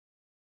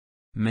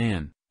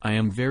Man, I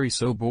am very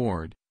so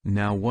bored.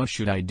 Now what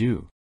should I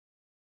do?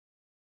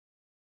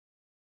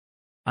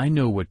 I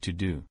know what to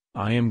do.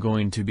 I am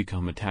going to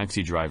become a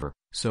taxi driver,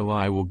 so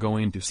I will go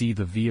in to see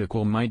the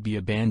vehicle might be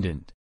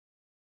abandoned.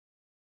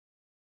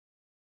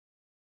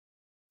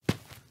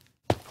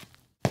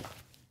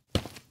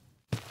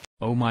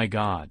 Oh my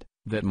god,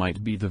 that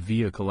might be the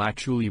vehicle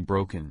actually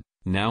broken.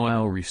 Now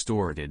I'll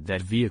restore it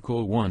that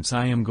vehicle once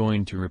I am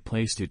going to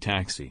replace the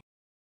taxi.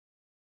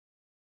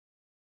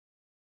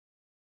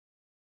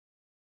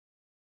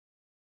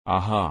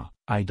 Aha,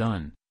 I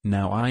done.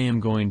 Now I am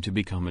going to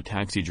become a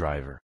taxi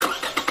driver.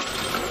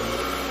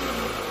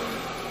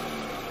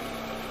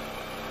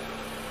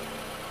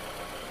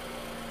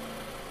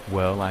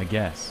 Well, I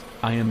guess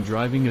I am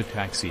driving a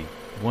taxi.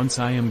 Once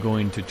I am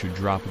going to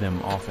drop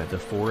them off at the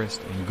forest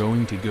and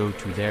going to go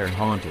to their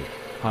haunted.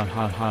 Ha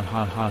ha ha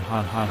ha ha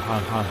ha ha ha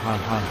ha ha ha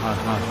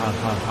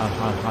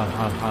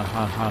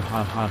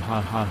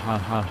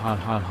ha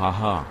ha ha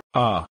ha.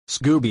 Ah,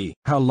 Scooby,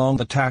 how long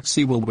the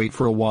taxi will wait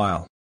for a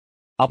while?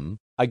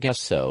 I guess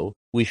so.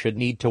 We should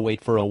need to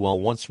wait for a while.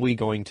 What's we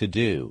going to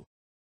do?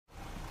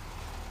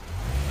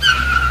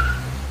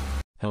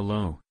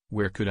 Hello,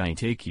 where could I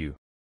take you?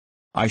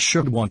 I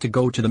should want to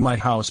go to my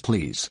house,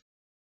 please.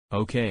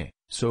 Okay,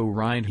 so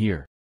right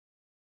here.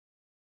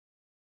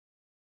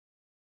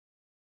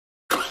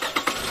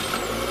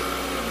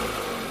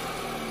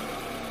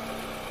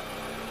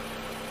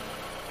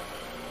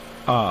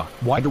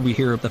 Why do we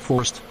hear of the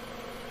forest?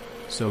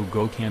 So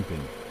go camping,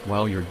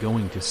 while you're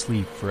going to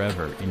sleep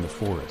forever in the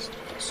forest,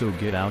 so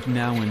get out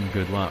now and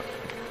good luck.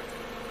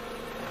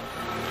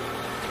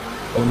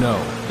 Oh no,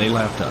 they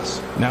left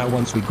us. Now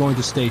once we going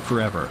to stay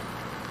forever.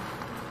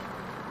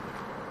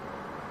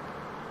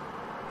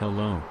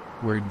 Hello,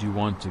 where do you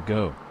want to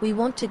go? We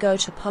want to go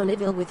to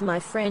Ponyville with my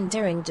friend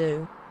Daring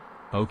Do.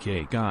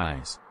 Okay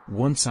guys,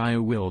 once I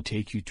will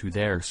take you to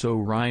there, so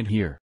right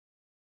here.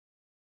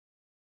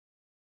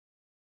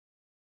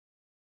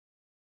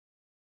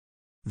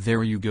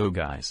 There you go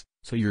guys,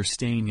 so you're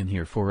staying in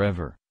here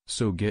forever,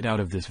 so get out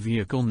of this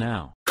vehicle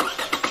now.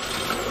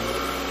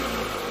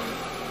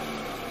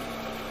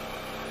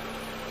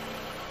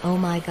 Oh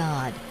my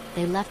god,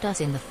 they left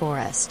us in the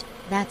forest.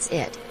 That's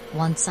it.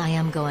 Once I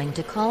am going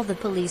to call the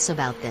police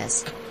about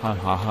this. Ha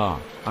ha ha,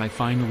 I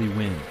finally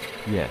win,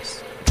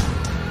 yes. It's a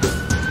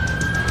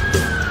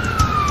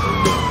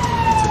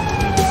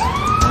police.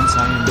 Once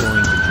I am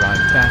going to drive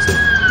faster.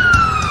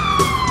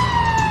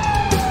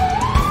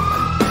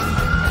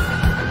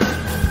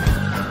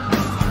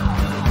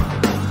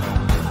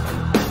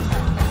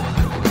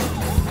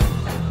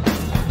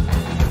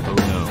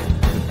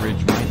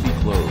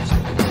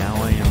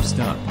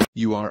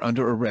 You are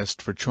under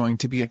arrest for trying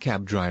to be a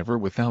cab driver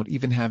without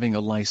even having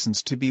a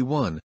license to be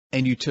one,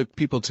 and you took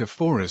people to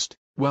forest,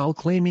 while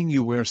claiming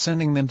you were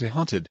sending them to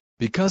haunted.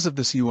 Because of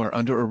this you are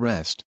under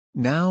arrest.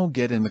 Now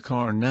get in the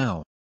car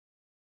now.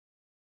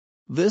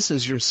 This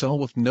is your cell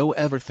with no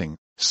everything,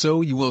 so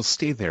you will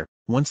stay there,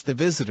 once the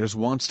visitors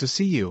wants to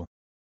see you.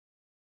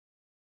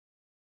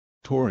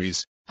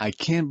 Toris, I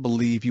can't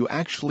believe you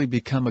actually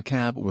become a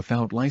cab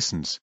without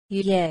license.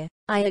 Yeah,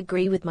 I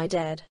agree with my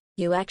dad.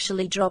 You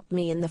actually dropped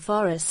me in the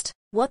forest.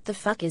 What the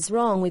fuck is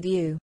wrong with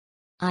you?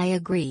 I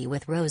agree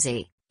with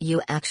Rosie.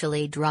 You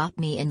actually dropped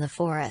me in the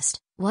forest.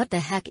 What the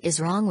heck is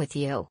wrong with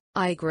you?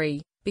 I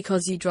agree,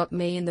 because you dropped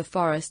me in the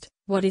forest.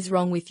 What is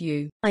wrong with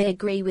you? I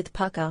agree with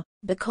Pucker,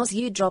 because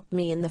you dropped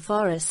me in the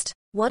forest.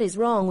 What is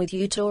wrong with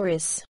you,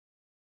 Toris?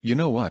 You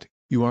know what?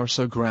 You are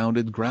so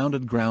grounded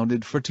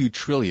for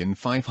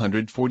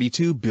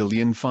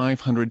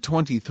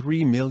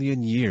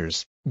 2,542,523,000,000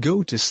 years.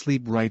 Go to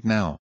sleep right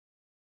now.